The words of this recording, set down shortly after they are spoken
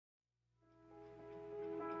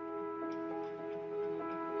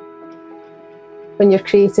when you're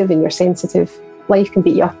creative and you're sensitive, life can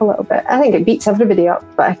beat you up a little bit. I think it beats everybody up,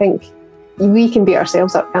 but I think we can beat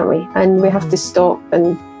ourselves up, can't we? And we have to stop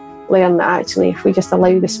and learn that actually, if we just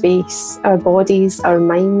allow the space, our bodies, our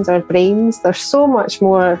minds, our brains, they're so much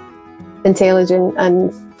more intelligent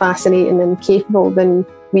and fascinating and capable than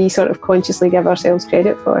we sort of consciously give ourselves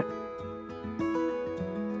credit for.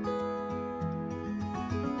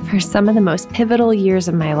 For some of the most pivotal years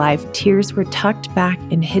of my life, tears were tucked back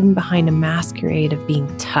and hidden behind a masquerade of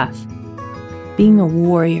being tough, being a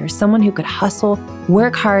warrior, someone who could hustle,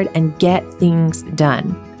 work hard, and get things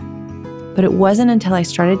done. But it wasn't until I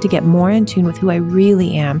started to get more in tune with who I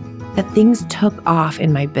really am that things took off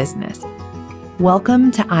in my business.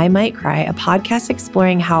 Welcome to I Might Cry, a podcast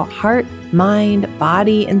exploring how heart, mind,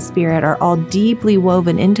 body, and spirit are all deeply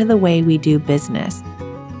woven into the way we do business.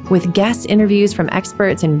 With guest interviews from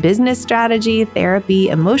experts in business strategy, therapy,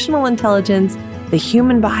 emotional intelligence, the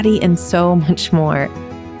human body, and so much more.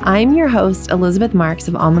 I'm your host, Elizabeth Marks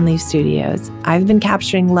of Almond Leaf Studios. I've been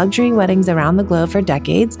capturing luxury weddings around the globe for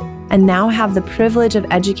decades and now have the privilege of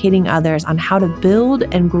educating others on how to build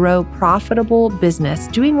and grow profitable business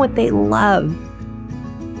doing what they love.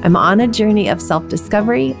 I'm on a journey of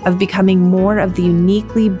self-discovery, of becoming more of the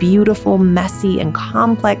uniquely beautiful, messy, and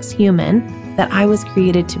complex human that I was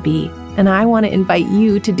created to be, and I want to invite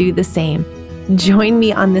you to do the same. Join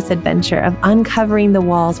me on this adventure of uncovering the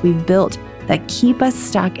walls we've built that keep us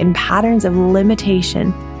stuck in patterns of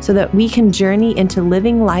limitation so that we can journey into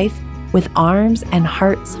living life with arms and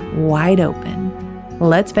hearts wide open.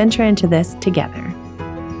 Let's venture into this together.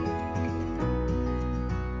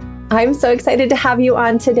 I'm so excited to have you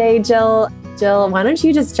on today, Jill. Jill, why don't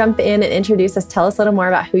you just jump in and introduce us, tell us a little more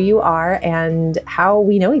about who you are and how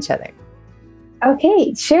we know each other.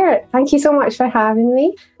 Okay, sure. Thank you so much for having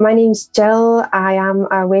me. My name's Jill. I am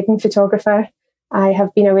a wedding photographer. I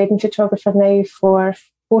have been a wedding photographer now for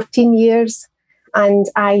 14 years. And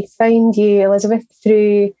I found you, Elizabeth,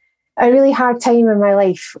 through a really hard time in my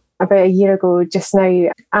life about a year ago just now.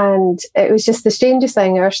 And it was just the strangest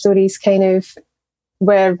thing. Our stories kind of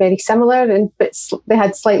were very similar, but they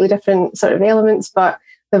had slightly different sort of elements, but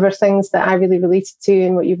there were things that I really related to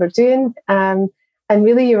in what you were doing. And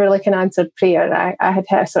really, you were like an answered prayer. I had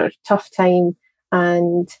hit a sort of tough time,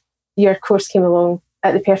 and your course came along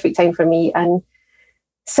at the perfect time for me. And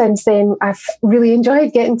since then, I've really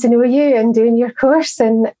enjoyed getting to know you and doing your course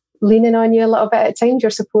and leaning on you a little bit at times.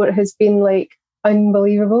 Your support has been like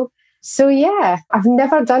unbelievable. So yeah, I've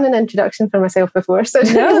never done an introduction for myself before. So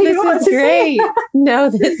no, this is great. No,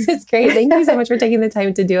 this is great. Thank you so much for taking the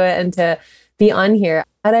time to do it and to be on here.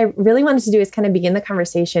 What I really wanted to do is kind of begin the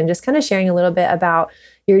conversation, just kind of sharing a little bit about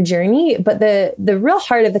your journey. But the real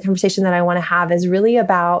heart of the conversation that I want to have is really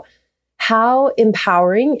about how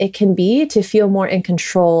empowering it can be to feel more in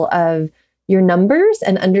control of your numbers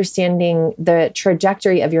and understanding the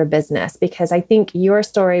trajectory of your business. Because I think your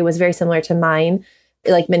story was very similar to mine,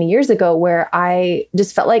 like many years ago, where I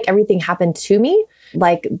just felt like everything happened to me,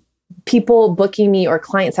 like people booking me or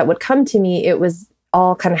clients that would come to me. It was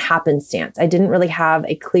all kind of happenstance. I didn't really have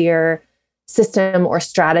a clear system or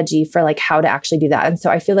strategy for like how to actually do that. And so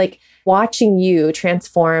I feel like watching you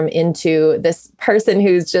transform into this person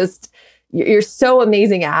who's just, you're so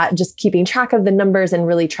amazing at just keeping track of the numbers and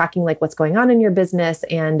really tracking like what's going on in your business,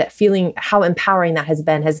 and feeling how empowering that has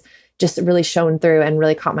been has just really shown through and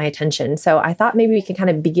really caught my attention. So I thought maybe we can kind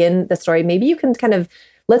of begin the story. Maybe you can kind of,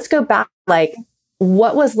 let's go back, like,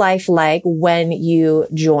 what was life like when you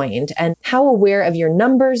joined, and how aware of your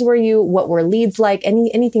numbers were you? What were leads like?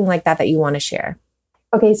 Anything like that you want to share?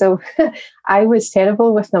 Okay, so I was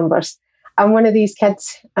terrible with numbers. I'm one of these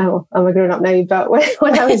kids. Oh, I'm a grown up now, but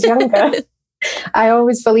when I was younger, I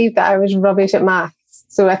always believed that I was rubbish at maths.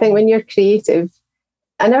 So I think when you're creative,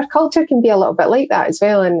 and our culture can be a little bit like that as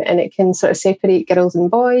well, and it can sort of separate girls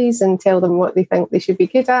and boys and tell them what they think they should be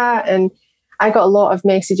good at. And I got a lot of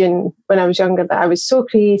messaging when I was younger that I was so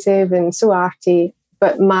creative and so arty,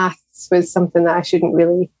 but maths was something that I shouldn't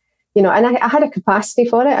really, and I had a capacity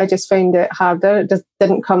for it. I just found it harder. It just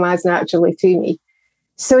didn't come as naturally to me.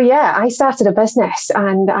 So yeah, I started a business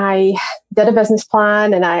and I did a business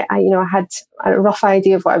plan, and I had a rough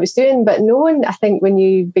idea of what I was doing, but no one, I think when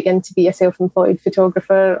you begin to be a self-employed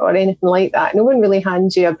photographer or anything like that, no one really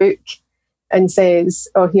hands you a book and says,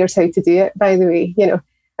 oh, here's how to do it, by the way,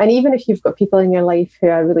 And even if you've got people in your life who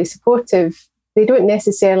are really supportive, they don't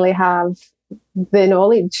necessarily have the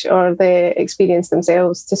knowledge or the experience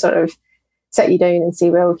themselves to sort of sit you down and say,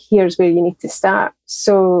 well, here's where you need to start.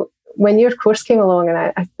 So when your course came along,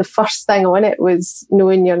 and the first thing on it was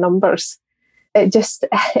knowing your numbers, it just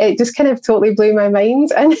kind of totally blew my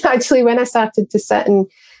mind. And actually, when I started to sit and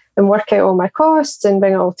and work out all my costs and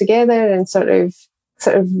bring it all together and sort of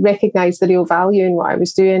recognize the real value in what I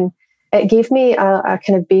was doing, it gave me a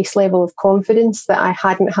kind of base level of confidence that I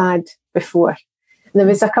hadn't had before. And there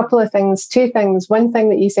was a couple of things, two things. One thing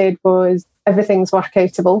that you said was everything's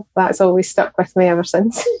workoutable. That's always stuck with me ever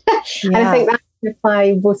since. And I think that can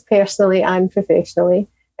apply both personally and professionally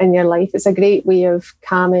in your life. It's a great way of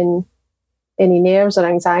calming any nerves or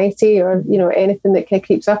anxiety or, anything that kind of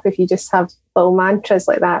creeps up. If you just have little mantras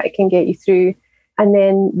like that, it can get you through. And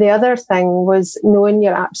then the other thing was knowing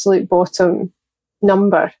your absolute bottom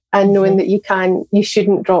number and knowing that you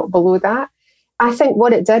shouldn't drop below that. I think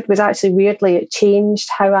what it did was actually weirdly, it changed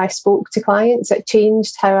how I spoke to clients. It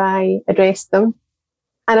changed how I addressed them.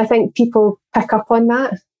 And I think people pick up on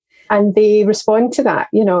that and they respond to that,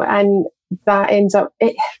 and that ends up,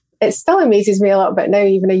 it still amazes me a little bit now,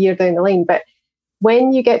 even a year down the line. But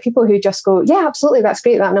when you get people who just go, yeah, absolutely, that's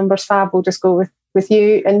great, that number's fab, we'll just go with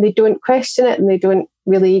you. And they don't question it and they don't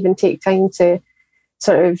really even take time to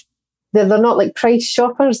sort of, they're not like price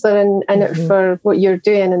shoppers. They're in it for what you're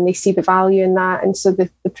doing and they see the value in that. And so the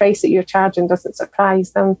price that you're charging doesn't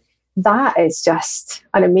surprise them. That is just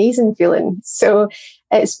an amazing feeling. So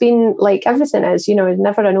it's been like everything is,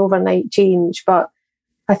 never an overnight change, but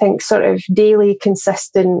I think sort of daily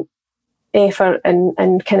consistent effort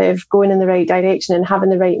and kind of going in the right direction and having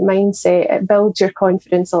the right mindset, it builds your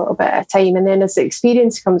confidence a little bit at a time. And then as the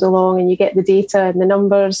experience comes along and you get the data and the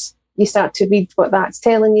numbers, you start to read what that's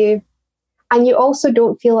telling you. And you also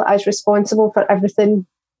don't feel as responsible for everything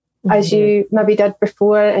as you maybe did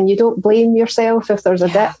before. And you don't blame yourself if there's a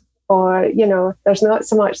dip or, there's not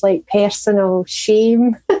so much like personal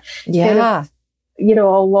shame.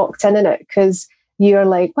 All locked in it because you're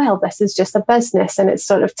like, well, this is just a business and it's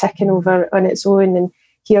sort of ticking over on its own. And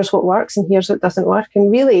here's what works and here's what doesn't work.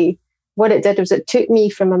 And really what it did was it took me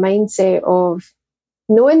from a mindset of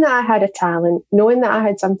knowing that I had a talent, knowing that I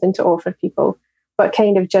had something to offer people, but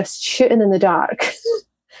kind of just shooting in the dark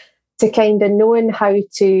to kind of knowing how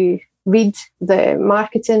to read the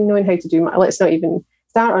marketing, knowing how to do, let's not even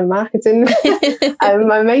start on marketing.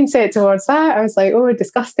 My mindset towards that, I was like, oh,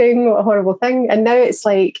 disgusting, what a horrible thing. And now it's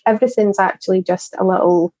like everything's actually just a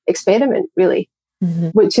little experiment, really,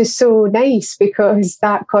 which is so nice because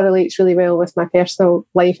that correlates really well with my personal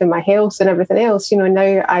life and my health and everything else.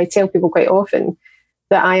 Now I tell people quite often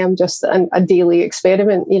that I am just a daily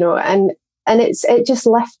experiment, and it just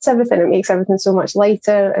lifts everything. It makes everything so much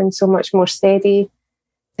lighter and so much more steady.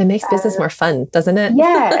 It makes business more fun, doesn't it?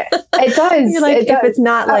 Yeah, it does. You're like, if it's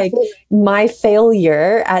not like my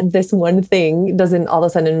failure at this one thing doesn't all of a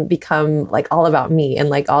sudden become like all about me and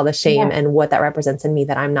like all the shame and what that represents in me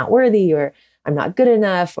that I'm not worthy or I'm not good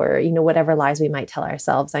enough or, whatever lies we might tell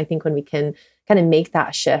ourselves. I think when we can kind of make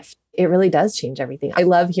that shift, it really does change everything. I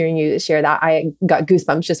love hearing you share that. I got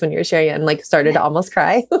goosebumps just when you were sharing it and like started to almost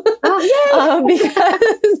cry.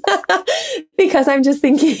 Because I'm just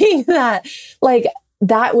thinking that like,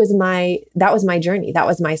 that was my journey. That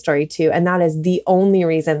was my story too. And that is the only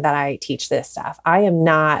reason that I teach this stuff. I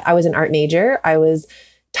was an art major. I was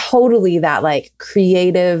totally that like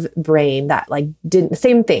creative brain that like did the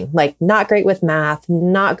same thing, like not great with math,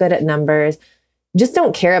 not good at numbers, just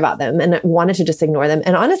don't care about them and wanted to just ignore them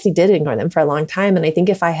and honestly did ignore them for a long time. And I think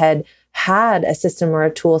if I had had a system or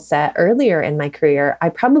a tool set earlier in my career, I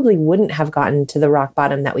probably wouldn't have gotten to the rock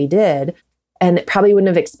bottom that we did. And it probably wouldn't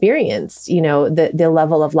have experienced, the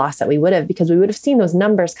level of loss that we would have, because we would have seen those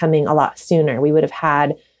numbers coming a lot sooner. We would have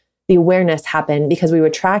had the awareness happen because we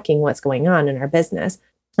were tracking what's going on in our business.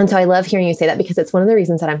 And so I love hearing you say that because it's one of the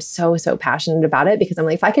reasons that I'm so, so passionate about it, because I'm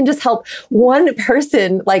like, if I can just help one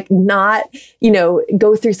person, like not,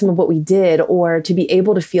 go through some of what we did, or to be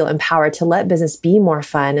able to feel empowered to let business be more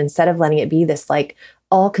fun instead of letting it be this like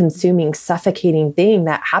all-consuming, suffocating thing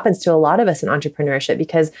that happens to a lot of us in entrepreneurship,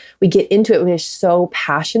 because we get into it, we're so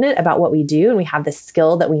passionate about what we do and we have this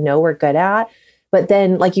skill that we know we're good at. But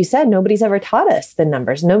then, like you said, nobody's ever taught us the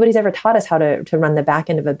numbers. Nobody's ever taught us how to run the back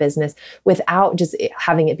end of a business without just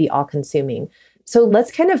having it be all-consuming. So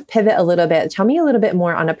let's kind of pivot a little bit. Tell me a little bit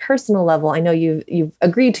more on a personal level. I know you've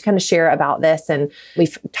agreed to kind of share about this, and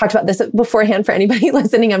we've talked about this beforehand for anybody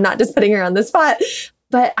listening. I'm not just putting her on the spot.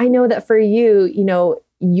 But I know that for you,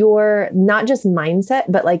 your not just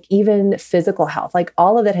mindset, but like even physical health, like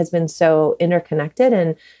all of it has been so interconnected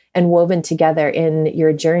and woven together in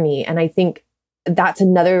your journey. And I think that's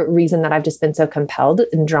another reason that I've just been so compelled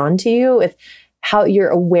and drawn to you with how your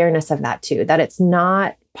awareness of that too, that it's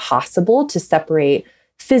not possible to separate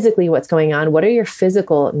physically what's going on. What are your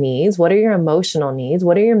physical needs? What are your emotional needs?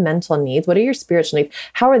 What are your mental needs? What are your spiritual needs?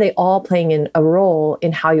 How are they all playing in a role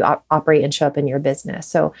in how you operate and show up in your business?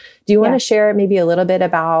 So do you want to share maybe a little bit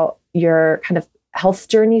about your kind of health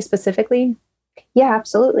journey specifically? Yeah,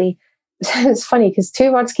 absolutely. It's funny because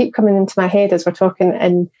two words keep coming into my head as we're talking,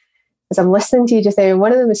 and as I'm listening to you just now, and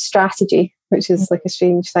one of them is strategy, which is like a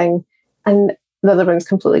strange thing. And the other one's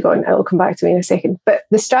completely gone. It'll come back to me in a second. But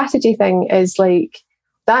the strategy thing is like,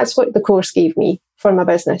 that's what the course gave me for my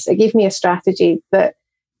business. It gave me a strategy that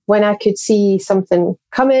when I could see something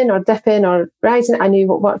coming or dipping or rising, I knew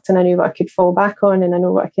what worked and I knew what I could fall back on and I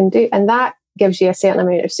know what I can do. And that gives you a certain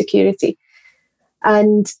amount of security.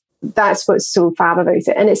 And that's what's so fab about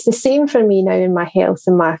it. And it's the same for me now in my health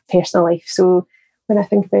and my personal life. So when I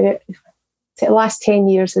think about it, the last 10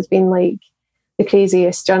 years has been like the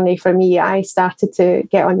craziest journey for me. I started to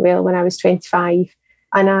get unwell when I was 25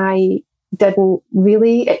 and I didn't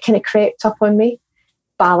really, it kind of crept up on me.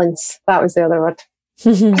 Balance, that was the other word.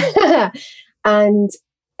 And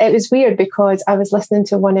it was weird because I was listening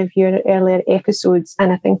to one of your earlier episodes,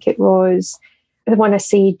 and I think it was the one I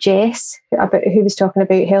say Jess, who was talking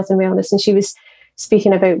about health and wellness, and she was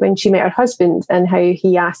speaking about when she met her husband and how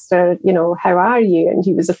he asked her, you know, how are you? And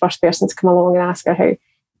he was the first person to come along and ask her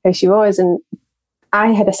how she was. And I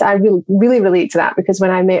really relate to that because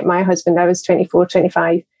when I met my husband, I was 24,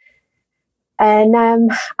 25.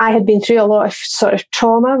 And I had been through a lot of sort of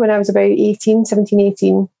trauma when I was about 17,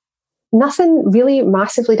 18. Nothing really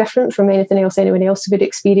massively different from anything else anyone else would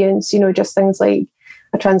experience, you know, just things like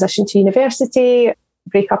a transition to university,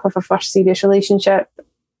 breakup of a first serious relationship,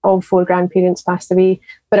 all 4 grandparents passed away,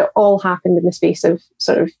 but it all happened in the space of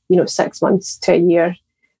sort of, 6 months to a year.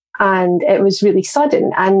 And it was really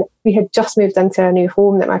sudden. And we had just moved into a new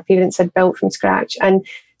home that my parents had built from scratch. And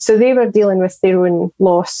so they were dealing with their own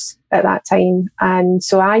loss at that time. And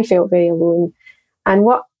so I felt very alone. And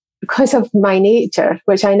because of my nature,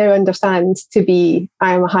 which I now understand to be,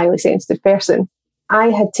 I am a highly sensitive person, I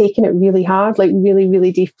had taken it really hard, like really,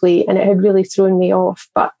 really deeply, and it had really thrown me off.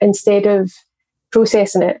 But instead of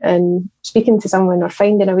processing it and speaking to someone or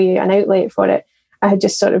finding a way, an outlet for it, I had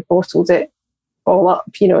just sort of bottled it all up,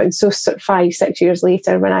 and so sort of 5-6 years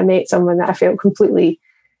later, when I met someone that I felt completely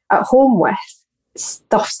at home with,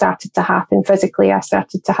 stuff started to happen physically. I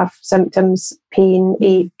started to have symptoms, pain,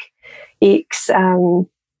 aches,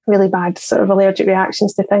 really bad sort of allergic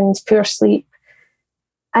reactions to things, poor sleep.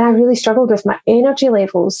 And I really struggled with my energy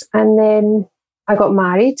levels. And then I got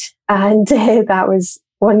married, and that was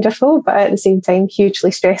wonderful, but at the same time, hugely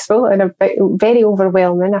stressful and very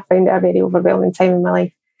overwhelming. I found it a very overwhelming time in my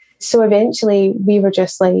life. So eventually we were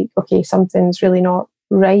just like, okay, something's really not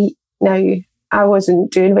right now. I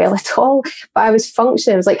wasn't doing well at all, but I was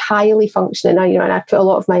functioning. I was like highly functioning, and I put a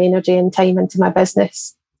lot of my energy and time into my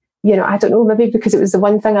business. I don't know, maybe because it was the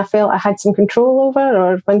one thing I felt I had some control over,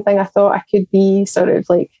 or one thing I thought I could be sort of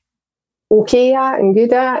like okay at and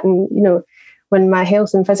good at. And, when my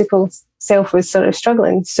health and physical self was sort of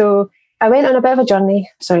struggling. So I went on a bit of a journey.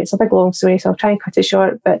 Sorry, it's a big long story, so I'll try and cut it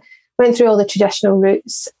short, but went through all the traditional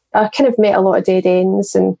routes. I kind of met a lot of dead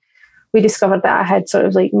ends, and we discovered that I had sort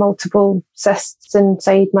of like multiple cysts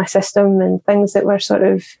inside my system and things that were sort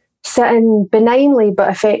of sitting benignly but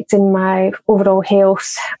affecting my overall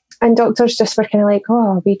health. And doctors just were kind of like,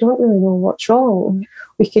 oh, we don't really know what's wrong.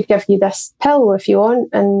 We could give you this pill if you want,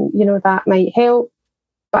 and, that might help.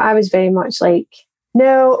 But I was very much like,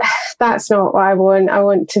 no, that's not what I want. I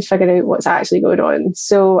want to figure out what's actually going on.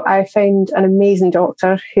 So I found an amazing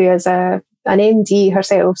doctor who is an MD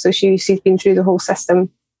herself. So she's been through the whole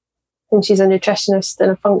system. And she's a nutritionist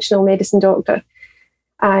and a functional medicine doctor.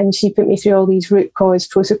 And she put me through all these root cause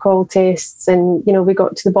protocol tests. And, we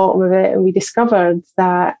got to the bottom of it, and we discovered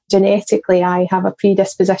that genetically I have a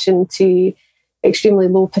predisposition to extremely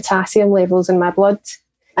low potassium levels in my blood.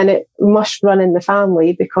 And it must run in the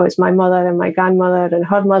family because my mother and my grandmother and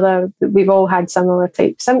her mother, we've all had similar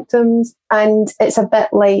type symptoms. And it's a bit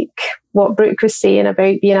like what Brooke was saying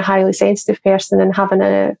about being a highly sensitive person and having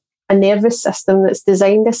a nervous system that's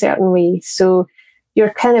designed a certain way. So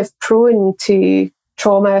you're kind of prone to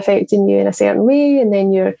trauma affecting you in a certain way, and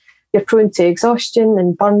then you're prone to exhaustion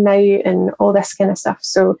and burnout and all this kind of stuff.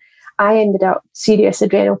 So I ended up serious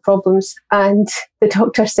adrenal problems, and the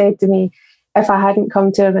doctor said to me, if I hadn't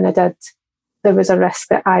come to her when I did, there was a risk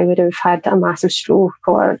that I would have had a massive stroke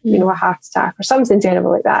or, a heart attack or something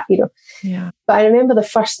terrible like that, Yeah. But I remember the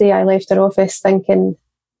first day I left her office thinking,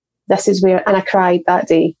 this is where, and I cried that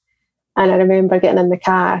day. And I remember getting in the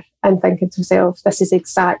car and thinking to myself, this is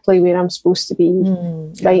exactly where I'm supposed to be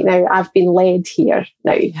right now. I've been led here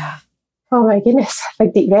now. Yeah. Oh my goodness,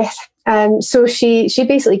 big deep breath. So she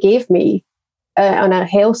basically gave me, on a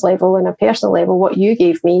health level and a personal level, what you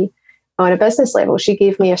gave me on a business level. She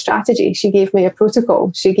gave me a strategy. She gave me a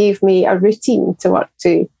protocol. She gave me a routine to work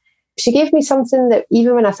to. She gave me something that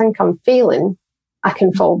even when I think I'm failing, I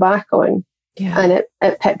can fall back on, and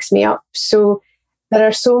it picks me up. So there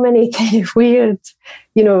are so many kind of weird,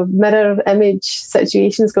 mirror image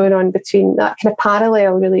situations going on between that kind of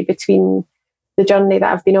parallel, really, between the journey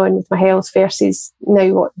that I've been on with my health versus now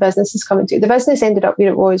what business is coming to. The business ended up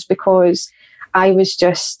where it was because I was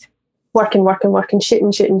just working,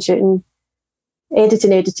 shooting,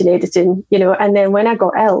 editing, and then when I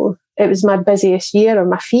got ill, it was my busiest year on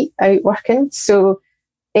my feet out working. So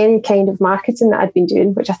any kind of marketing that I'd been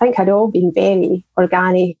doing, which I think had all been very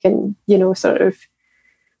organic and,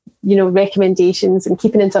 recommendations and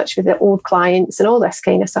keeping in touch with the old clients and all this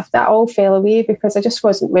kind of stuff, that all fell away because I just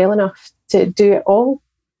wasn't well enough to do it all.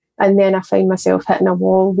 And then I found myself hitting a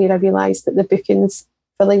wall where I realised that the bookings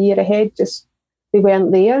for the year ahead they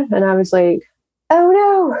weren't there. And I was like,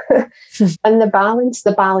 oh no. And the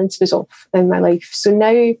balance was off in my life. So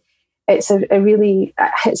now it's a really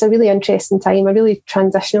interesting time, a really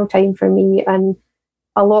transitional time for me. And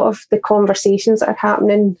a lot of the conversations that are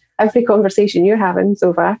happening, every conversation you're having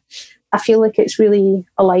so far, I feel like it's really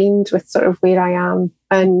aligned with sort of where I am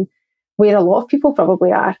and where a lot of people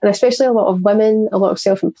probably are. And especially a lot of women, a lot of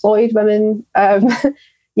self-employed women.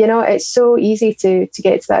 It's so easy to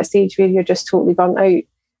get to that stage where you're just totally burnt out.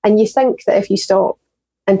 And you think that if you stop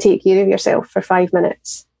and take care of yourself for 5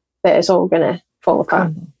 minutes, that it's all going to fall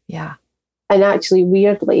apart. Yeah. And actually,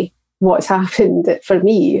 weirdly, what's happened for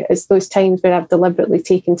me is those times where I've deliberately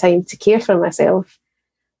taken time to care for myself.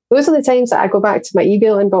 Those are the times that I go back to my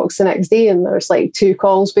email inbox the next day and there's like 2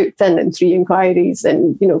 calls booked in and 3 inquiries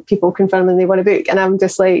and, people confirming they want to book. And I'm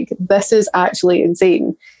just like, this is actually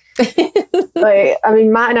insane.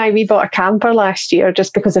 Matt and I, we bought a camper last year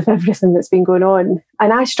just because of everything that's been going on.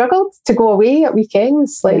 And I struggled to go away at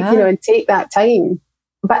weekends, and take that time.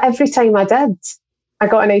 But every time I did, I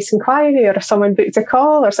got a nice inquiry or someone booked a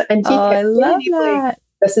call or something. I love that. Like,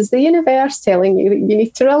 this is the universe telling you that you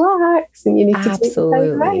need to relax and you need to take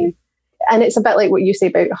time out. And it's a bit like what you say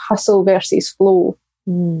about hustle versus flow.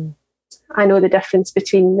 I know the difference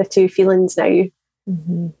between the two feelings now,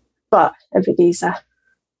 but every day's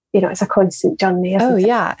it's a constant journey. Isn't it?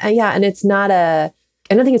 Yeah. And it's not I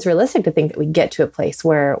don't think it's realistic to think that we get to a place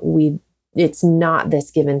where it's not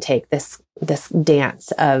this give and take, this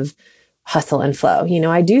dance of hustle and flow.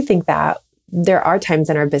 I do think that there are times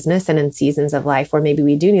in our business and in seasons of life where maybe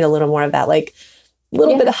we do need a little more of that, like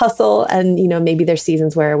little bit of hustle. And, maybe there's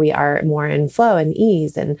seasons where we are more in flow and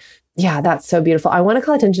ease. And yeah, that's so beautiful. I want to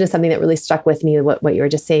call attention to something that really stuck with me, what you were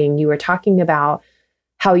just saying. You were talking about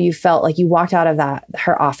how you felt like you walked out of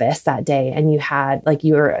her office that day and you had like,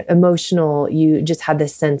 you were emotional. You just had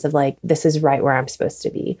this sense of like, this is right where I'm supposed to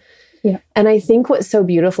be. Yeah. And I think what's so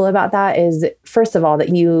beautiful about that is, first of all,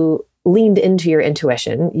 that you leaned into your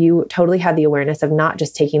intuition. You totally had the awareness of not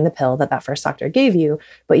just taking the pill that first doctor gave you,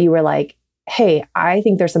 but you were like, hey, I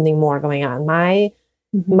think there's something more going on.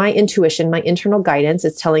 My intuition, my internal guidance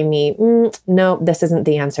is telling me, no, this isn't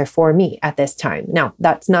the answer for me at this time. Now,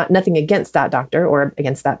 that's nothing against that doctor or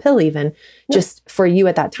against that pill even, just for you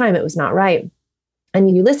at that time, it was not right. And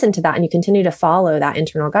you listen to that and you continue to follow that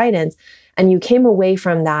internal guidance. And you came away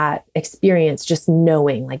from that experience just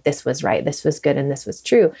knowing like this was right, this was good, and this was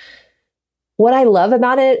true. What I love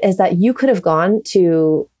about it is that you could have gone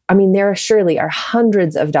to, there surely are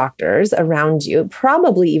hundreds of doctors around you,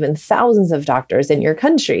 probably even thousands of doctors in your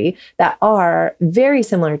country that are very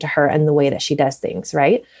similar to her in the way that she does things,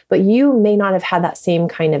 right? But you may not have had that same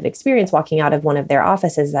kind of experience walking out of one of their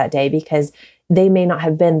offices that day because they may not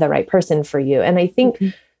have been the right person for you. And I think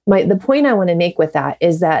the point I want to make with that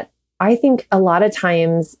is that I think a lot of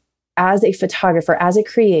times as a photographer, as a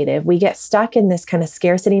creative, we get stuck in this kind of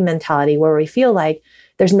scarcity mentality where we feel like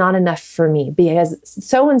there's not enough for me because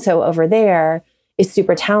so-and-so over there is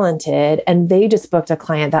super talented and they just booked a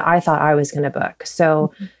client that I thought I was going to book.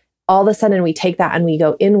 So all of a sudden we take that and we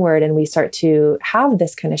go inward and we start to have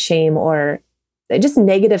this kind of shame or just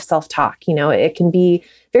negative self-talk. It can be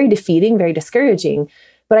very defeating, very discouraging.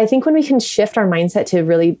 But I think when we can shift our mindset to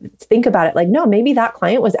really think about it, like, no, maybe that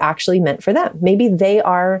client was actually meant for them. Maybe they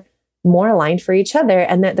are more aligned for each other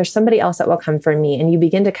and that there's somebody else that will come for me. And you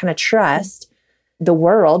begin to kind of trust the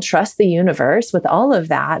world, trust the universe with all of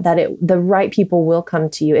that the right people will come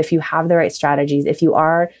to you if you have the right strategies, if you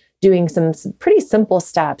are doing some pretty simple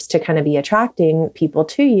steps to kind of be attracting people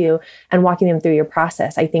to you and walking them through your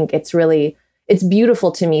process. I think it's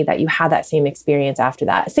beautiful to me that you had that same experience after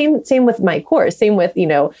that. Same with my course, same with,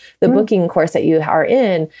 the booking course that you are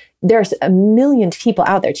in. there's a million people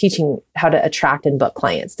out there teaching how to attract and book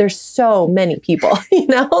clients. There's so many people,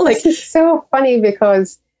 like it's so funny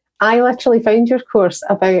because I literally found your course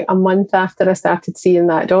about a month after I started seeing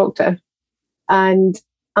that doctor. And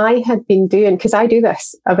I had been doing, because I do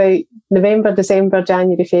this about November, December,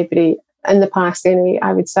 January, February. In the past anyway,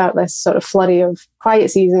 I would start this sort of flurry of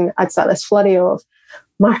quiet season. I'd start this flurry of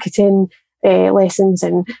marketing lessons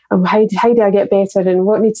and how do I get better and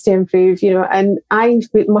what needs to improve, and I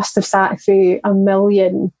must have sat through a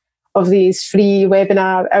million of these free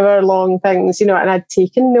webinar hour-long things, and I'd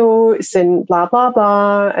taken notes and blah, blah,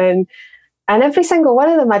 blah. And every single one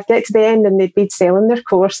of them, I'd get to the end and they'd be selling their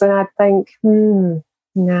course and I'd think,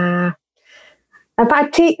 nah. But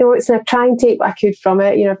I'd take notes and I'd try and take what I could from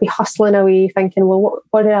it, I'd be hustling away thinking, well,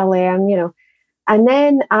 what did I learn, And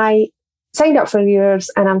then I signed up for yours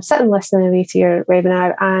and I'm sitting listening away to your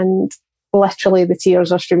webinar and literally the tears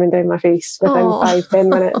are streaming down my face within 5-10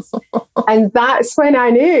 minutes. And that's when I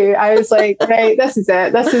knew. I was like, right, this is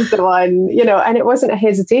it. This is the one, and it wasn't a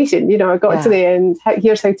hesitation. I got to the end.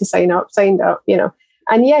 Here's how to sign up, signed up,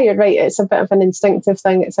 And yeah, you're right. It's a bit of an instinctive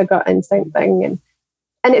thing. It's a gut instinct thing.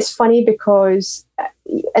 And it's funny because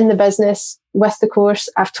in the business with the course,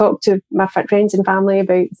 I've talked to my friends and family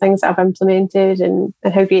about things that I've implemented and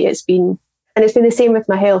how great it's been. And it's been the same with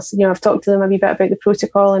my health. I've talked to them a wee bit about the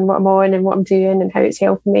protocol and what I'm on and what I'm doing and how it's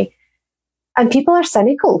helping me. And people are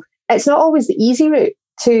cynical. It's not always the easy route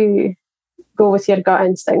to go with your gut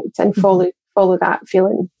instinct and follow that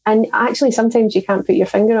feeling. And actually, sometimes you can't put your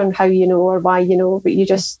finger on how you know or why you know, but you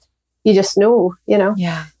just know,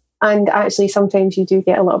 Yeah. And actually, sometimes you do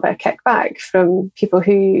get a little bit of kickback from people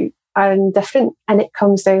who are indifferent. And it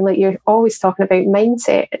comes down, like you're always talking about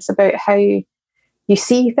mindset. It's about how you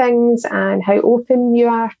see things and how open you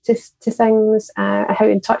are to things, how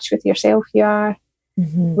in touch with yourself you are,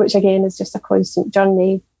 which again is just a constant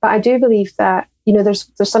journey. But I do believe that,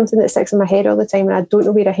 there's something that sticks in my head all the time and I don't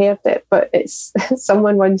know where I heard it, but it's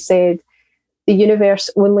someone once said, the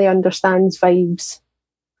universe only understands vibes.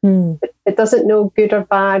 It doesn't know good or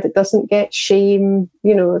bad. It doesn't get shame,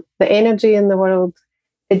 the energy in the world.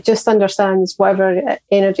 It just understands whatever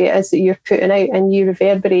energy it is that you're putting out and you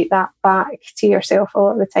reverberate that back to yourself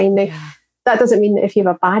all the time. Now, that doesn't mean that if you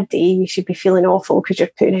have a bad day, you should be feeling awful because you're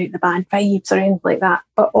putting out the bad vibes or anything like that.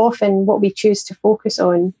 But often what we choose to focus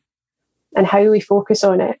on and how we focus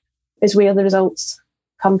on it is where the results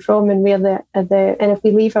come from and where and if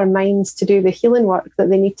we leave our minds to do the healing work that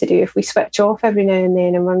they need to do, if we switch off every now and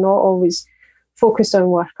then and we're not always focused on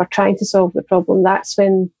work or trying to solve the problem, that's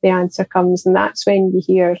when the answer comes and that's when you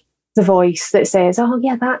hear the voice that says, oh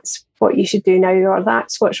yeah, that's what you should do now or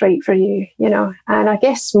that's what's right for you, And I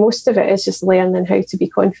guess most of it is just learning how to be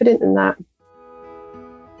confident in that.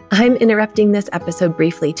 I'm interrupting this episode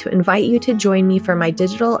briefly to invite you to join me for my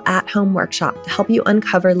digital at-home workshop to help you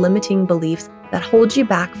uncover limiting beliefs that hold you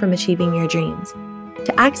back from achieving your dreams.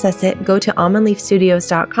 To access it, go to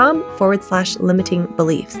almondleafstudios.com/limiting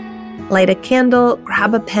beliefs. Light a candle,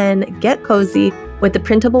 grab a pen, get cozy with the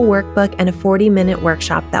printable workbook and a 40-minute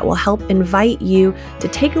workshop that will help invite you to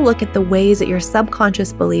take a look at the ways that your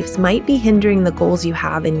subconscious beliefs might be hindering the goals you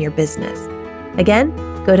have in your business. Again,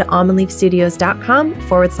 go to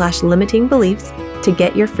almondleafstudios.com/limiting beliefs to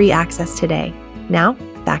get your free access today. Now,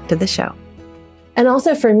 back to the show. And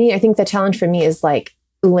also for me, I think the challenge for me is like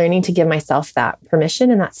learning to give myself that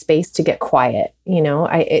permission and that space to get quiet.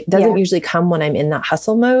 It doesn't usually come when I'm in that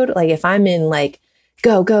hustle mode. Like if I'm in like,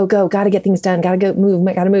 go, got to get things done, got to go move,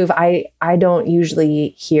 got to move. I don't usually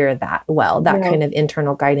hear that kind of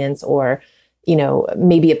internal guidance or,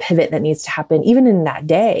 maybe a pivot that needs to happen even in that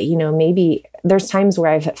day. Maybe there's times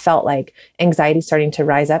where I've felt like anxiety starting to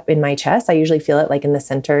rise up in my chest. I usually feel it like in the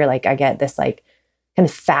center, like I get this like kind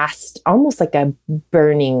of fast, almost like a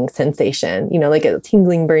burning sensation, like a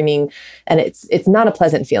tingling burning. And it's not a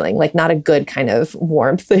pleasant feeling, like not a good kind of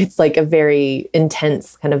warmth. It's like a very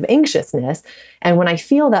intense kind of anxiousness. And when I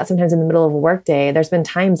feel that sometimes in the middle of a workday, there's been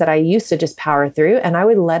times that I used to just power through and I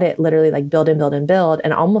would let it literally like build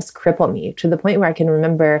and almost cripple me to the point where I can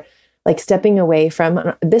remember like stepping away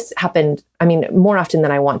from, this happened, more often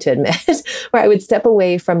than I want to admit, where I would step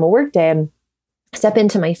away from a workday and step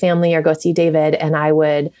into my family or go see David. And I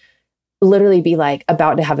would literally be like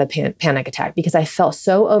about to have a panic attack because I felt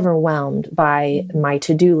so overwhelmed by my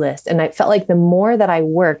to-do list. And I felt like the more that I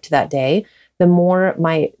worked that day, the more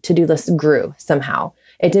my to-do list grew somehow.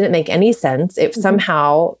 It didn't make any sense. It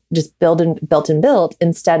somehow just built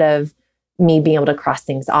instead of me being able to cross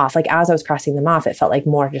things off. Like as I was crossing them off, it felt like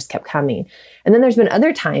more just kept coming. And then there's been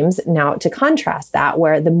other times now to contrast that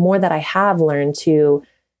where the more that I have learned to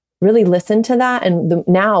really listen to that. And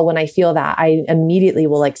now when I feel that, I immediately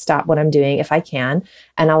will like stop what I'm doing if I can.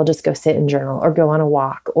 And I will just go sit and journal or go on a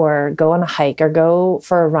walk or go on a hike or go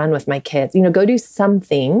for a run with my kids, go do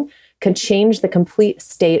something could change the complete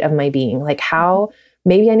state of my being. Like how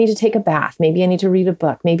maybe I need to take a bath. Maybe I need to read a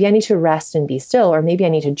book. Maybe I need to rest and be still, or maybe I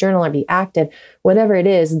need to journal or be active, whatever it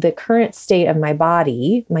is, the current state of my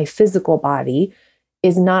body, my physical body,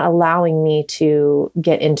 is not allowing me to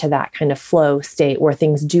get into that kind of flow state where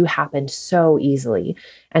things do happen so easily.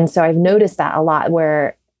 And so I've noticed that a lot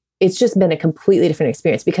where it's just been a completely different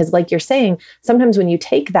experience because like you're saying, sometimes when you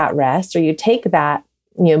take that rest or you take that,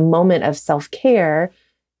 moment of self-care,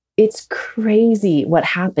 it's crazy what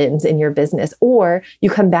happens in your business. Or you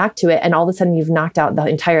come back to it and all of a sudden you've knocked out the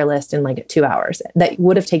entire list in like 2 hours that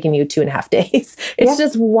would have taken you 2.5 days. It's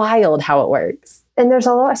just wild how it works. And there's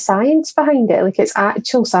a lot of science behind it. Like it's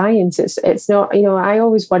actual science. It's not, I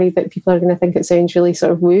always worry that people are going to think it sounds really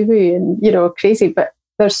sort of woo-woo and, crazy, but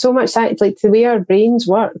there's so much science, like the way our brains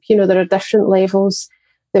work, there are different levels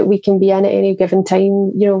that we can be in at any given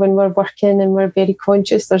time, when we're working and we're very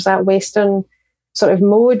conscious. There's that Western sort of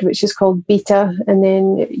mode, which is called beta. And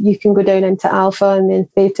then you can go down into alpha and then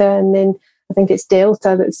theta. And then I think it's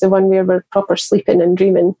delta. That's the one where we're proper sleeping and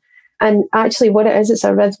dreaming. And actually what it is, it's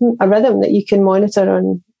a rhythm that you can monitor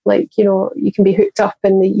on, like, you can be hooked up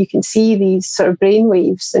and you can see these sort of brain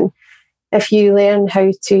waves. And if you learn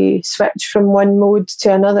how to switch from one mode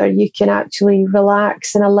to another, you can actually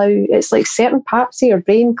relax and allow, it's like certain parts of your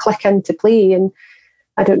brain click into play. And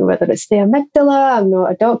I don't know whether it's the amygdala, I'm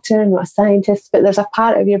not a doctor, I'm not a scientist, but there's a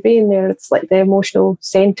part of your brain there, it's like the emotional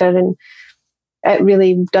center. And it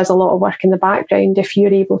really does a lot of work in the background if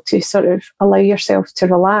you're able to sort of allow yourself to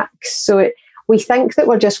relax. So we think that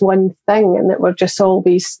we're just one thing and that we're just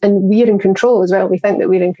always, and we're in control as well. We think that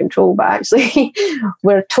we're in control, but actually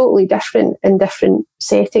we're totally different in different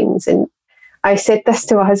settings. And I said this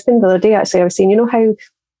to my husband the other day, actually. I was saying, how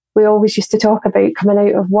we always used to talk about coming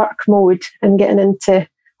out of work mode and getting into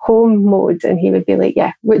home mode. And he would be like,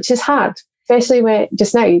 yeah, which is hard, especially when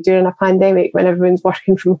just now during a pandemic when everyone's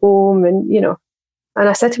working from home and, And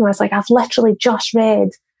I said to him, I was like, I've literally just read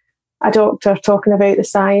a doctor talking about the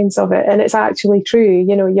science of it. And it's actually true,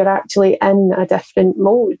 you're actually in a different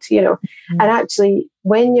mode, Mm-hmm. And actually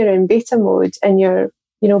when you're in beta mode and you're,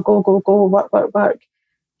 go, go, go, work,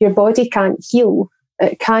 your body can't heal.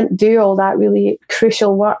 It can't do all that really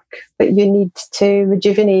crucial work that you need to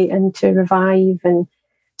rejuvenate and to revive and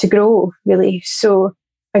to grow, really. So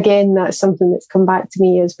again, that's something that's come back to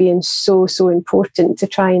me as being so, so important to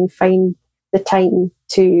try and find the time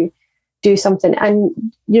to do something. And,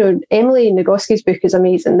 Emily Nagoski's book is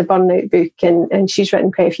amazing, the Burnout book, and she's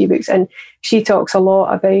written quite a few books, and she talks a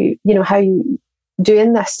lot about, how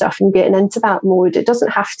doing this stuff and getting into that mode. It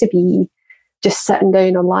doesn't have to be just sitting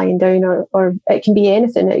down or lying down, or it can be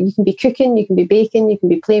anything. You can be cooking, you can be baking, you can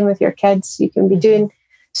be playing with your kids, you can be doing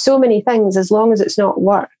so many things as long as it's not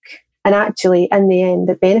work. And actually, in the end,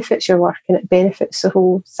 it benefits your work and it benefits the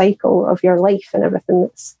whole cycle of your life and everything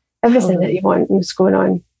that you want and what's going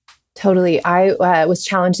on. Totally. I was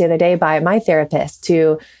challenged the other day by my therapist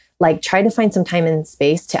to try to find some time and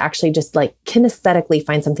space to actually just kinesthetically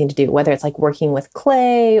find something to do, whether it's working with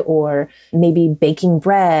clay or maybe baking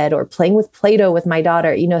bread or playing with Play-Doh with my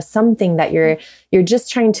daughter, something that you're just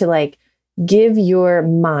trying to give your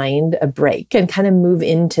mind a break and kind of move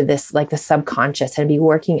into this, the subconscious, and be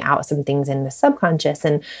working out some things in the subconscious.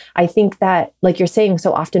 And I think that, you're saying,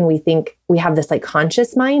 so often we think we have this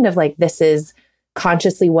conscious mind of this is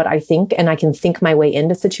consciously what I think, and I can think my way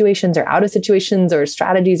into situations or out of situations or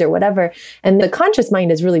strategies or whatever. And the conscious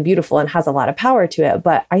mind is really beautiful and has a lot of power to it.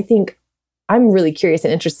 But I think I'm really curious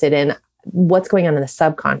and interested in what's going on in the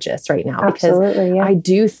subconscious right now, because I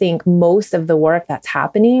do think most of the work that's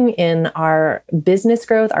happening in our business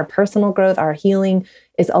growth, our personal growth, our healing,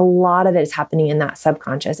 is a lot of it is happening in that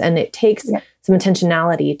subconscious. And it takes some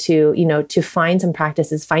intentionality to find some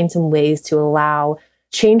practices, find some ways to allow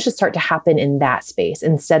change to start to happen in that space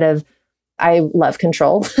instead of, I love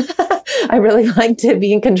control. I really like to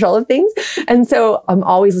be in control of things. And so I'm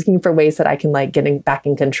always looking for ways that I can getting back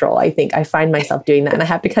in control. I think I find myself doing that, and I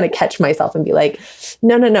have to kind of catch myself and be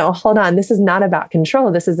no, hold on. This is not about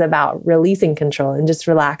control. This is about releasing control and just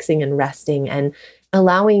relaxing and resting and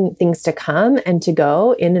allowing things to come and to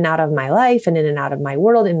go in and out of my life and in and out of my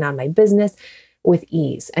world, in and out of my business, with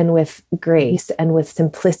ease and with grace and with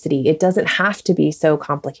simplicity. It doesn't have to be so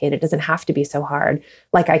complicated. It doesn't have to be so hard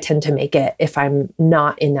like I tend to make it if I'm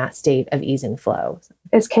not in that state of ease and flow.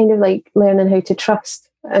 It's kind of like learning how to trust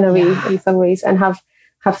in a way, in some ways, and have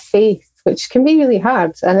faith, which can be really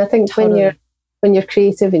hard. And I think when you're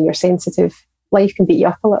creative and you're sensitive, life can beat you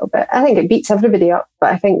up a little bit. I think it beats everybody up,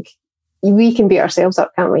 but I think we can beat ourselves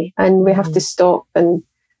up, can't we? And we have to stop and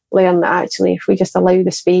learn that actually, if we just allow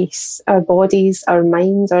the space, our bodies, our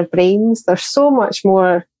minds, our brains, they're so much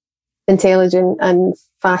more intelligent and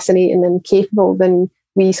fascinating and capable than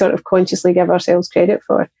we sort of consciously give ourselves credit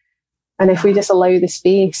for. And if we just allow the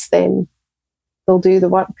space, then they'll do the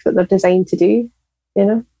work that they're designed to do, you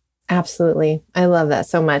know? Absolutely. I love that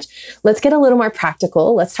so much. Let's get a little more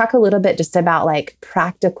practical. Let's talk a little bit just about like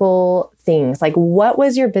practical things. Like, what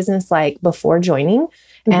was your business like before joining?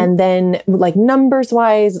 Mm-hmm. And then like numbers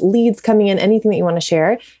wise, leads coming in, anything that you want to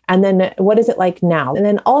share. And then what is it like now? And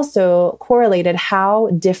then also correlated, how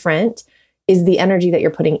different is the energy that you're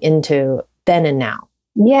putting into then and now?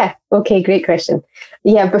 Yeah. Okay. Great question.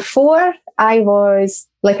 Yeah. Before I was,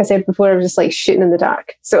 like I said before, I was just like shooting in the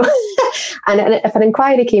dark. So, and if an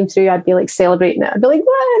inquiry came through, I'd be like celebrating it. I'd be like,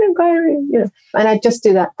 what an inquiry, you know, and I'd just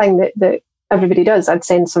do that thing that everybody does. I'd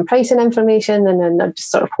send some pricing information and then I'd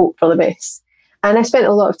just sort of hope for the best. And I spent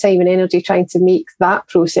a lot of time and energy trying to make that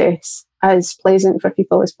process as pleasant for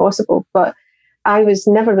people as possible. But I was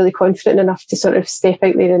never really confident enough to sort of step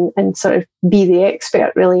out there and sort of be the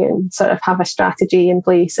expert really, and sort of have a strategy in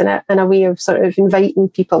place and a way of sort of inviting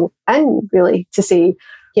people in really to say,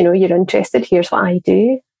 you know, you're interested, here's what I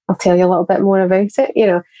do. I'll tell you a little bit more about it. You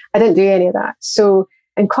know, I didn't do any of that. So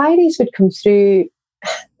inquiries would come through.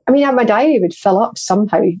 I mean, my diary would fill up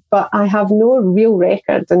somehow, but I have no real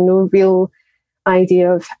record and no real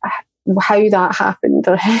idea of how that happened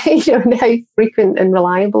or you know, how frequent and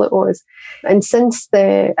reliable it was. And since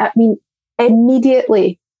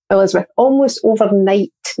immediately, Elizabeth, almost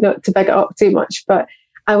overnight, not to big it up too much, but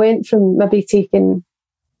I went from maybe taking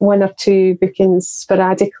 1 or 2 bookings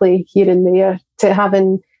sporadically here and there to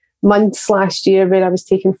having months last year where I was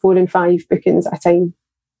taking 4 and 5 bookings at a time.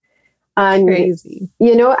 And, crazy.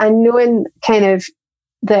 You know, and knowing kind of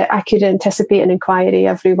that I could anticipate an inquiry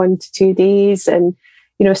every 1 to 2 days, and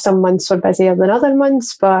you know, some months were busier than other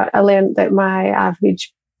months, but I learned that my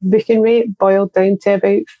average booking rate boiled down to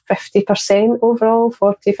about 50% overall,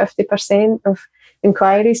 40-50% of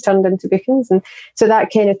inquiries turned into bookings. And so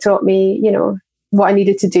that kind of taught me, you know, what I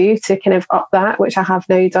needed to do to kind of up that, which I have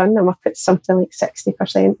now done. I'm up at something like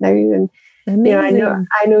 60% now. And amazing. You know,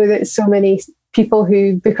 I know that so many people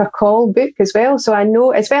who book a call book as well. So I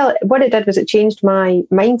know as well, what it did was it changed my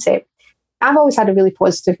mindset. I've always had a really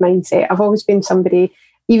positive mindset. I've always been somebody,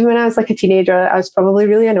 even when I was like a teenager, I was probably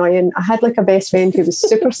really annoying. I had like a best friend who was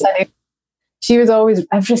super cynical. She was always,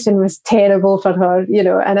 everything was terrible for her, you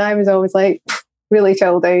know, and I was always like really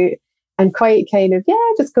chilled out and quite kind of, yeah,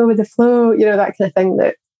 just go with the flow, you know, that kind of thing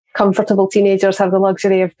that comfortable teenagers have the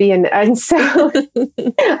luxury of being. And so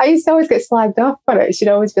I used to always get slagged off for it. She'd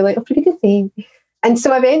always be like, oh, pretty good thing. And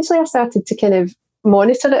so eventually I started to kind of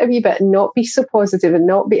monitor it a wee bit and not be so positive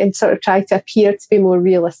and sort of try to appear to be more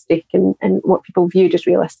realistic and what people viewed as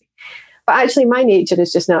realistic. But actually my nature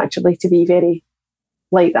is just naturally to be very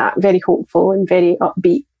like that, very hopeful and very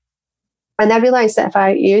upbeat. And I realised that if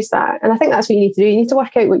I use that, and I think that's what you need to do, you need to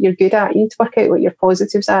work out what you're good at, you need to work out what your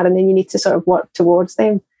positives are, and then you need to sort of work towards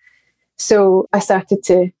them. So I started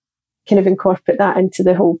to kind of incorporate that into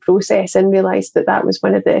the whole process and realised that that was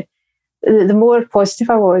one of the more positive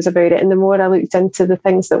I was about it, and the more I looked into the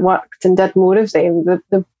things that worked and did more of them,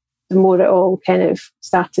 the more it all kind of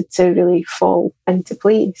started to really fall into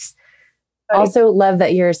place. Also love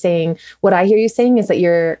that you're saying, what I hear you saying is that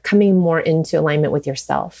you're coming more into alignment with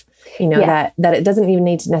yourself. You know, that it doesn't even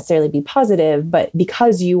need to necessarily be positive, but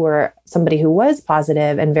because you were somebody who was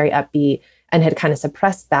positive and very upbeat and had kind of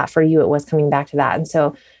suppressed that, for you, it was coming back to that. And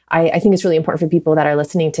so I think it's really important for people that are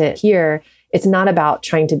listening to hear, it's not about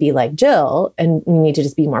trying to be like Jill and you need to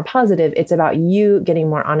just be more positive. It's about you getting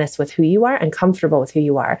more honest with who you are and comfortable with who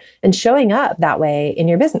you are and showing up that way in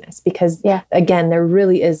your business. Because again, there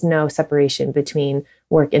really is no separation between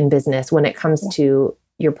work and business when it comes to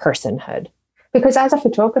your personhood. Because as a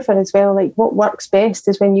photographer as well, like what works best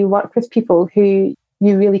is when you work with people who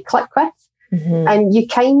you really click with. Mm-hmm. And you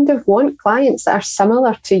kind of want clients that are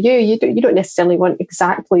similar to you. You don't necessarily want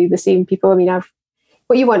exactly the same people. I mean,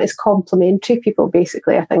 what you want is complementary people,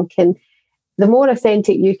 basically, I think. And the more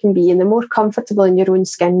authentic you can be and the more comfortable in your own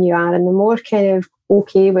skin you are and the more kind of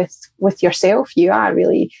okay with yourself you are,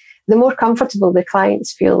 really, the more comfortable the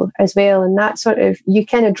clients feel as well. And that sort of, you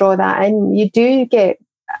kind of draw that in. You do get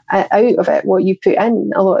out of it what you put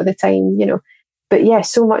in a lot of the time, you know. But yeah,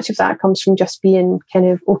 so much of that comes from just being kind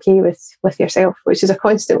of okay with yourself, which is a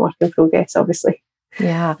constant work in progress, obviously.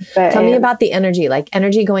 Yeah. But, tell me about the energy, like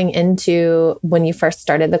energy going into when you first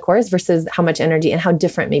started the course versus how much energy and how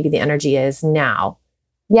different maybe the energy is now.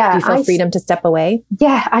 Yeah. Do you feel freedom to step away?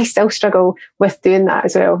 Yeah, I still struggle with doing that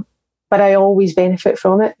as well, but I always benefit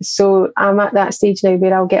from it. So I'm at that stage now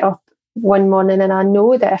where I'll get up one morning and I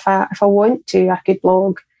know that if I want to, I could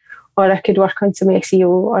blog, or I could work on some SEO,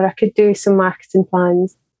 or I could do some marketing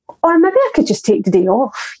plans, or maybe I could just take the day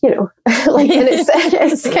off, and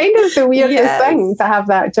it's kind of the weirdest thing to have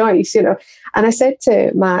that choice, And I said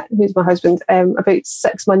to Matt, who's my husband, about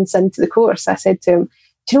 6 months into the course, I said to him,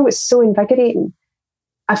 do you know what's so invigorating?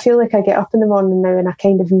 I feel like I get up in the morning now and I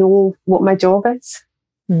kind of know what my job is.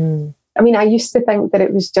 I mean, I used to think that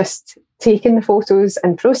it was just taking the photos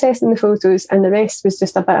and processing the photos, and the rest was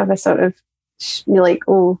just a bit of a sort of, like,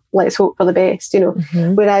 oh, let's hope for the best,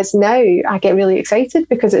 Whereas now I get really excited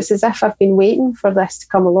because it's as if I've been waiting for this to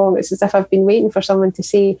come along. It's as if I've been waiting for someone to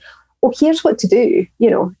say, oh, here's what to do,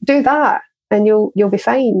 do that and you'll be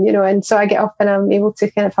fine, And so I get up and I'm able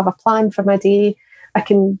to kind of have a plan for my day. I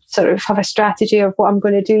can sort of have a strategy of what I'm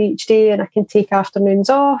going to do each day, and I can take afternoons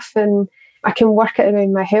off, and I can work it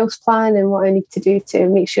around my health plan and what I need to do to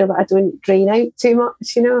make sure that I don't drain out too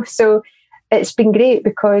much, So it's been great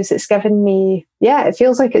because it's given me, it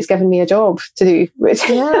feels like it's given me a job to do, which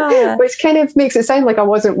kind of makes it sound like I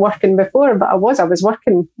wasn't working before, but I was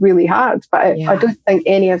working really hard, but I don't think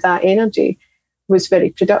any of that energy was very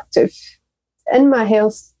productive. In my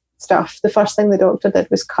health stuff, the first thing the doctor did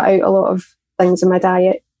was cut out a lot of things in my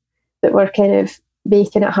diet that were kind of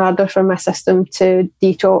making it harder for my system to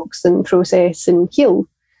detox and process and heal.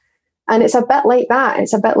 And it's a bit like that.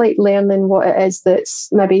 It's a bit like learning what it is that's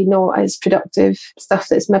maybe not as productive, stuff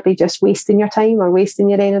that's maybe just wasting your time or wasting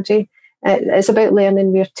your energy. It's about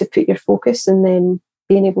learning where to put your focus and then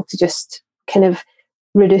being able to just kind of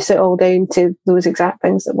reduce it all down to those exact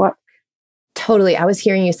things that work. Totally. I was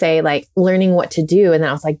hearing you say like learning what to do. And then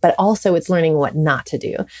I was like, but also it's learning what not to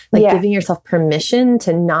do. Like giving yourself permission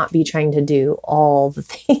to not be trying to do all the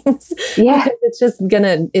things. Yeah. It's just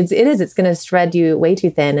it's going to shred you way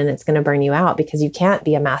too thin, and it's going to burn you out because you can't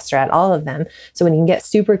be a master at all of them. So when you can get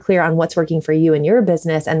super clear on what's working for you and your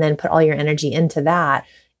business and then put all your energy into that,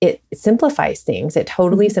 it simplifies things. It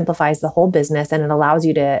totally simplifies the whole business, and it allows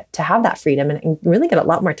you to have that freedom and really get a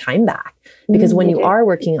lot more time back. Because when you are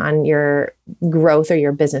working on your growth or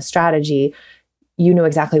your business strategy, you know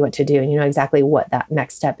exactly what to do and you know exactly what that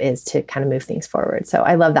next step is to kind of move things forward. So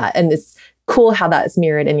I love that. And it's cool how that's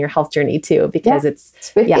mirrored in your health journey too, because it's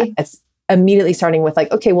immediately starting with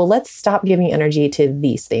like, okay, well, let's stop giving energy to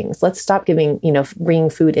these things. Let's stop giving, bringing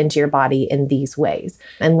food into your body in these ways.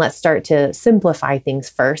 And let's start to simplify things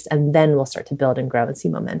first. And then we'll start to build and grow and see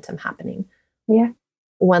momentum happening. Yeah.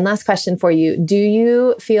 One last question for you. Do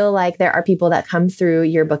you feel like there are people that come through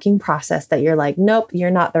your booking process that you're like, nope,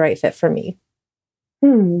 you're not the right fit for me?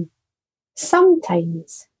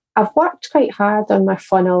 Sometimes. I've worked quite hard on my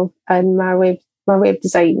funnel and my web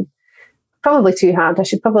design. Probably too hard. I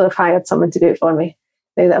should probably have hired someone to do it for me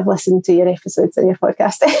now that I've listened to your episodes and your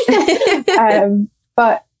podcast.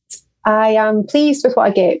 But I am pleased with what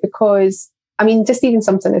I get because, I mean, just even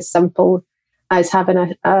something as simple as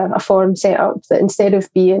having a form set up that instead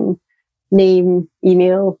of being name,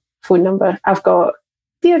 email, phone number, I've got,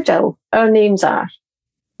 Dear Jill, our names are,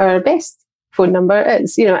 our best phone number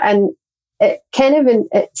is, and it kind of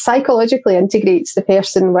it psychologically integrates the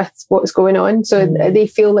person with what's going on. So they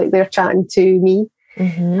feel like they're chatting to me.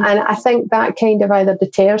 And I think that kind of either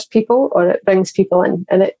deters people or it brings people in.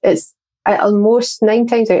 And it's almost 9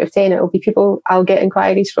 times out of 10, it'll be people I'll get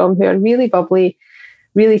inquiries from who are really bubbly,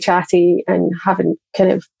 really chatty and having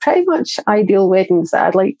kind of pretty much ideal weddings that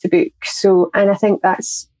I'd like to book. So, and I think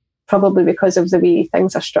that's probably because of the way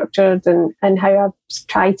things are structured and how I've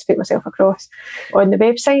tried to put myself across on the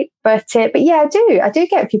website. But yeah, I do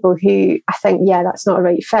get people who I think, that's not a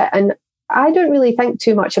right fit. And I don't really think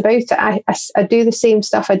too much about it. I do the same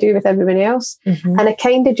stuff I do with everyone else. And I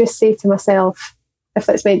kind of just say to myself, if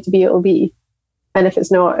it's meant to be, it'll be. And if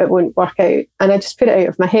it's not, it won't work out. And I just put it out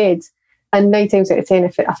of my head. And 9 times out of 10,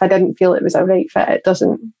 if I didn't feel it was a right fit, it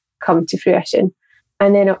doesn't come to fruition.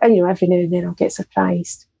 And then, every now and then I'll get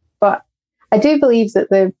surprised. But I do believe that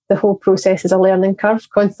the whole process is a learning curve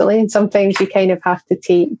constantly. And sometimes you kind of have to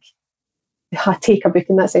take a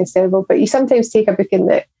booking, that sounds terrible, but you sometimes take a booking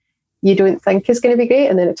that you don't think is going to be great.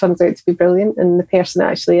 And then it turns out to be brilliant. And the person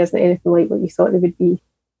actually isn't anything like what you thought they would be.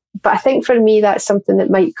 But I think for me, that's something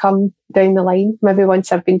that might come down the line, maybe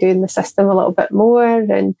once I've been doing the system a little bit more.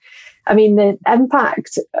 And I mean, the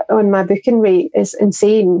impact on my booking rate is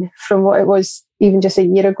insane from what it was even just a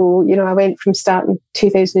year ago. I went from starting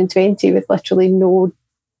 2020 with literally no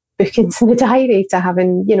bookings in the diary to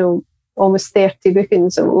having, almost 30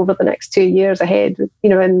 bookings over the next 2 years ahead,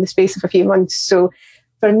 in the space of a few months. So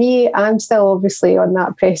for me, I'm still obviously on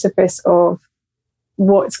that precipice of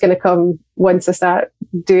what's going to come once I start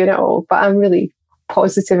doing it all. But I'm really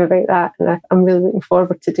positive about that, and I'm really looking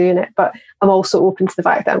forward to doing it. But I'm also open to the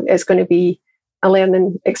fact that it's going to be a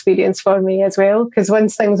learning experience for me as well, because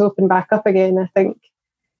once things open back up again, I think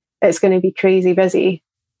it's going to be crazy busy.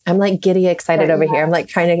 I'm like giddy excited over here. I'm like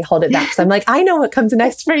trying to hold it back. So I'm like, I know what comes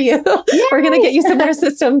next for you. We're going to get you some more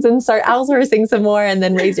systems and start outsourcing some more and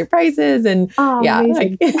then raise your prices. And yeah.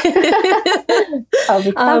 Like, that'll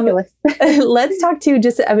be fabulous. Let's talk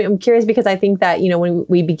to I'm curious because I think that, when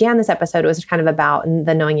we began this episode, it was kind of about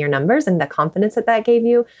the knowing your numbers and the confidence that gave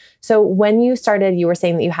you. So when you started, you were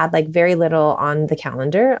saying that you had like very little on the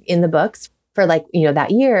calendar in the books for like,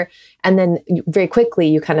 that year. And then very quickly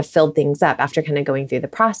you kind of filled things up after kind of going through the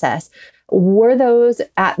process. Were those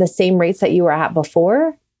at the same rates that you were at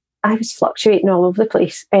before? I was fluctuating all over the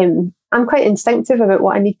place. I'm quite instinctive about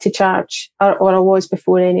what I need to charge, or I was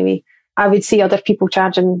before anyway. I would see other people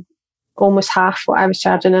charging almost half what I was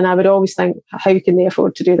charging, and I would always think, how can they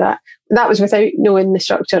afford to do that? That was without knowing the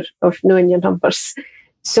structure of knowing your numbers.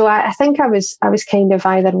 So I think I was kind of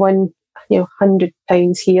either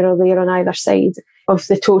 £100 here or there on either side of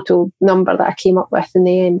the total number that I came up with in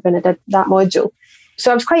the end when I did that module.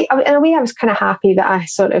 So in a way, I was kind of happy that I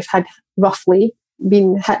sort of had roughly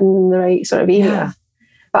been hitting the right sort of area. Yeah.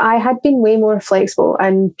 But I had been way more flexible,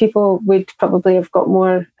 and people would probably have got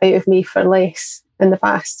more out of me for less in the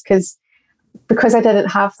past because I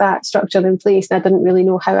didn't have that structure in place, and I didn't really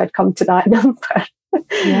know how I'd come to that number.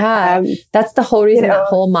 Yeah, that's the whole reason that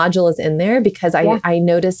whole module is in there, because I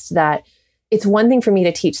noticed that it's one thing for me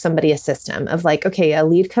to teach somebody a system of like, okay, a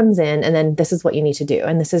lead comes in and then this is what you need to do.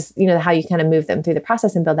 And this is, how you kind of move them through the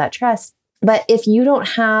process and build that trust. But if you don't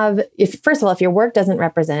have, first of all, if your work doesn't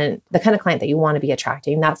represent the kind of client that you want to be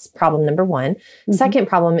attracting, that's problem number one. Mm-hmm. Second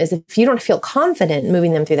problem is if you don't feel confident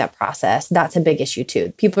moving them through that process, that's a big issue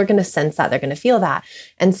too. People are going to sense that, they're going to feel that.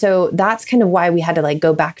 And so that's kind of why we had to like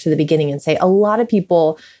go back to the beginning and say a lot of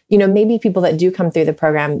people, maybe people that do come through the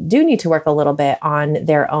program do need to work a little bit on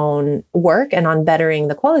their own work and on bettering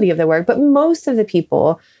the quality of their work. But most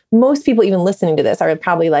people even listening to this are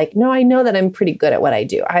probably like, no, I know that I'm pretty good at what I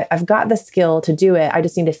do. I've got the skill to do it. I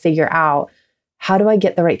just need to figure out, how do I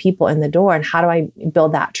get the right people in the door, and how do I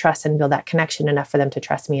build that trust and build that connection enough for them to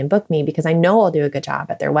trust me and book me, because I know I'll do a good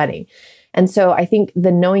job at their wedding. And so I think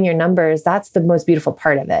the knowing your numbers, that's the most beautiful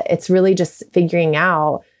part of it. It's really just figuring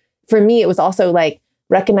out, for me, it was also like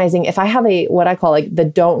recognizing if I have what I call like the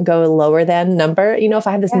don't go lower than number, if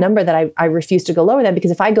I have this number that I refuse to go lower than,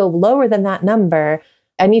 because if I go lower than that number,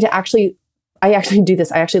 I actually do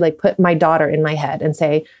this. I actually like put my daughter in my head and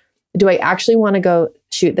say, do I actually want to go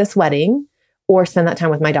shoot this wedding or spend that time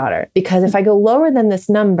with my daughter? Because if I go lower than this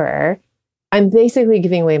number, I'm basically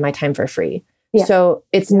giving away my time for free. Yeah. So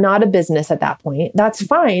it's not a business at that point. That's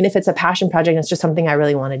fine if it's a passion project and it's just something I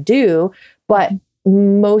really want to do. But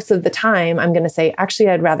most of the time I'm going to say, actually,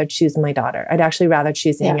 I'd rather choose my daughter. I'd actually rather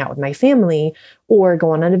choose to hang out with my family or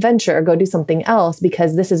go on an adventure or go do something else,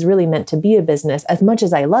 because this is really meant to be a business. As much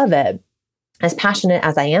as I love it, as passionate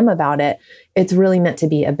as I am about it, it's really meant to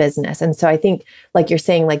be a business. And so I think, like you're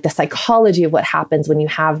saying, like the psychology of what happens when you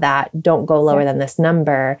have that, don't go lower than this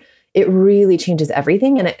number, it really changes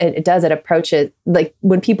everything. And it does, it approaches, like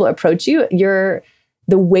when people approach you,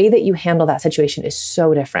 the way that you handle that situation is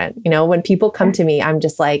so different. When people come to me, I'm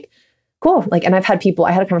just like, cool. Like, and I had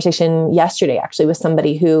a conversation yesterday actually with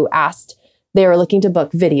somebody who asked, they were looking to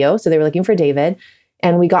book video. So they were looking for David,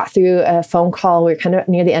 and we got through a phone call. We were kind of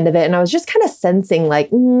near the end of it. And I was just kind of sensing like,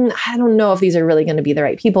 I don't know if these are really going to be the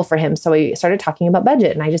right people for him. So we started talking about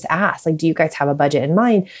budget, and I just asked, like, do you guys have a budget in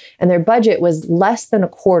mind? And their budget was less than a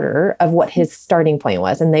quarter of what his starting point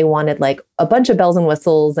was. And they wanted like a bunch of bells and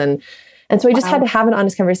whistles. And so we just had to have an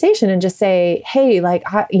honest conversation and just say, hey, like,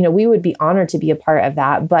 we would be honored to be a part of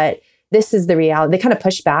that. But this is the reality. They kind of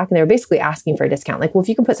pushed back, and they were basically asking for a discount. Like, well, if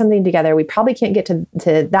you can put something together, we probably can't get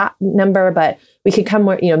to that number, but we could come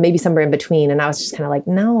more, maybe somewhere in between. And I was just kind of like,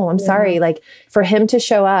 no, I'm sorry. Like, for him to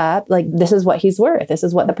show up, like, this is what he's worth. This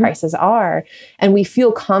is what the prices are. And we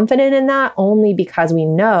feel confident in that only because we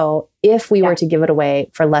know if we were to give it away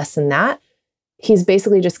for less than that, he's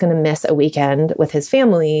basically just going to miss a weekend with his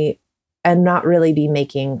family and not really be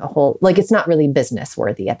making a whole, like, it's not really business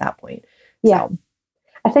worthy at that point. Yeah. So,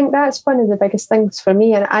 I think that's one of the biggest things for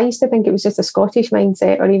me. And I used to think it was just a Scottish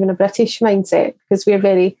mindset or even a British mindset, because we're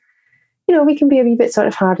very, we can be a wee bit sort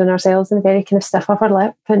of hard on ourselves and very kind of stiff upper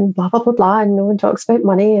lip and blah, blah, blah, blah. And no one talks about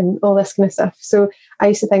money and all this kind of stuff. So I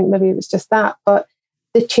used to think maybe it was just that. But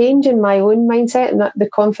the change in my own mindset and the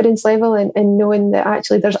confidence level and knowing that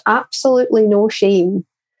actually there's absolutely no shame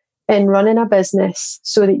in running a business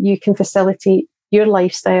so that you can facilitate your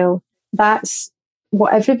lifestyle. That's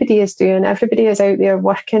what everybody is doing. Everybody is out there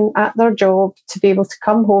working at their job to be able to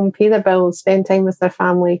come home, pay their bills, spend time with their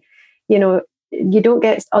family. You know, you don't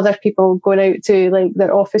get other people going out to like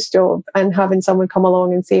their office job and having someone come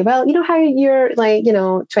along and say, well, you know how you're like, you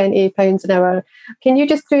know, £20 an hour. Can you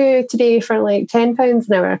just do today for like £10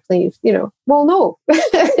 an hour, please? You know, well, no.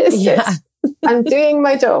 I'm doing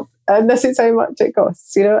my job and this is how much it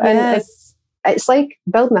costs, you know. And it's like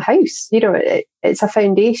building a house, you know, it's a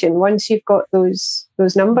foundation. Once you've got those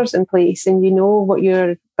numbers in place and you know what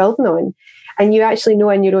you're building on, and you actually know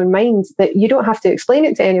in your own mind that you don't have to explain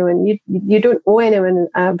it to anyone. You don't owe anyone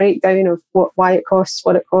a breakdown of why it costs,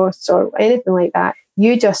 what it costs, or anything like that.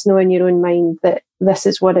 You just know in your own mind that this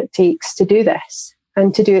is what it takes to do this,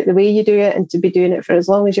 and to do it the way you do it, and to be doing it for as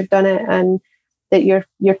long as you've done it, and that your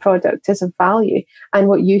product is of value. And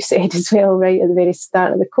what you said as well, right at the very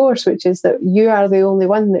start of the course, which is that you are the only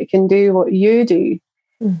one that can do what you do.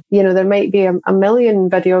 You know, there might be a million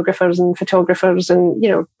videographers and photographers, and, you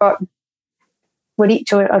know, but we're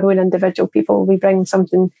each our own individual people. We bring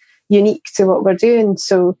something unique to what we're doing.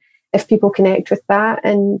 So if people connect with that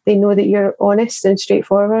and they know that you're honest and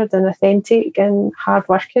straightforward and authentic and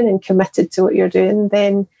hardworking and committed to what you're doing,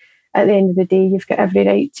 then at the end of the day, you've got every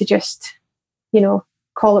right to just, you know,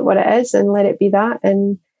 call it what it is and let it be that.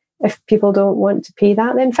 And if people don't want to pay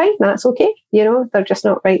that, then fine, that's okay. You know, they're just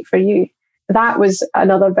not right for you. That was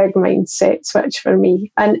another big mindset switch for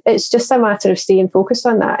me. And it's just a matter of staying focused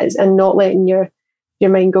on that and not letting your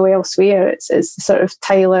mind go elsewhere. It's the sort of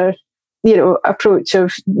Tyler, you know, approach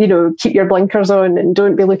of, you know, keep your blinkers on and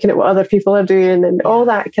don't be looking at what other people are doing and all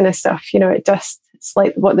that kind of stuff. You know, it's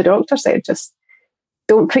like what the doctor said, just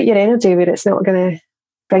don't put your energy where it's not going to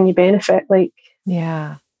bring you benefit. Like,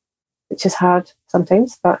 yeah, which is hard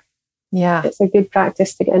sometimes, but yeah, it's a good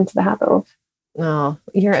practice to get into the habit of. Oh,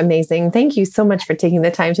 you're amazing. Thank you so much for taking the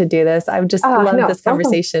time to do this. I've just loved this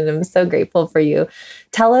conversation. I'm so grateful for you.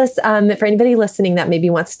 Tell us, for anybody listening that maybe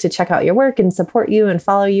wants to check out your work and support you and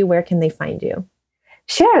follow you, where can they find you?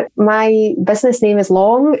 Sure. My business name is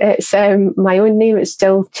long. It's my own name. It's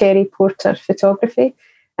still Cherry Porter Photography,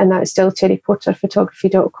 and that's still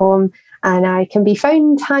cherryporterphotography.com. And I can be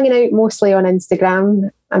found hanging out mostly on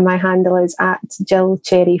Instagram, and my handle is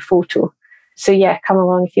 @JillCherryPhoto. So yeah, come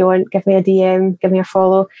along if you want. Give me a DM, give me a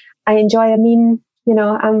follow. I enjoy a meme. You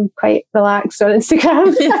know, I'm quite relaxed on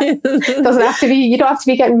Instagram. Doesn't have to be. You don't have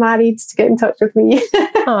to be getting married to get in touch with me.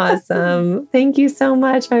 Awesome. Thank you so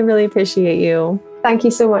much. I really appreciate you. Thank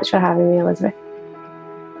you so much for having me, Elizabeth.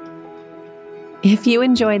 If you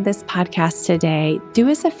enjoyed this podcast today, do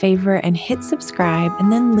us a favor and hit subscribe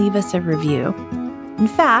and then leave us a review. In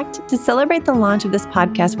fact, to celebrate the launch of this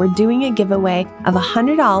podcast, we're doing a giveaway of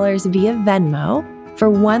 $100 via Venmo for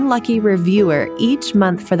one lucky reviewer each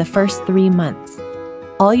month for the first 3 months.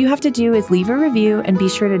 All you have to do is leave a review and be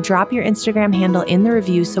sure to drop your Instagram handle in the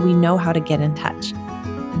review so we know how to get in touch.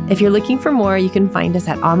 If you're looking for more, you can find us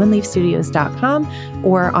at almondleafstudios.com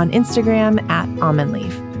or on Instagram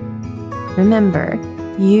 @almondleaf. Remember,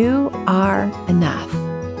 you are enough.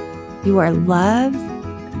 You are love,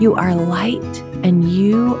 you are light, and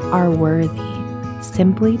you are worthy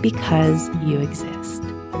simply because you exist.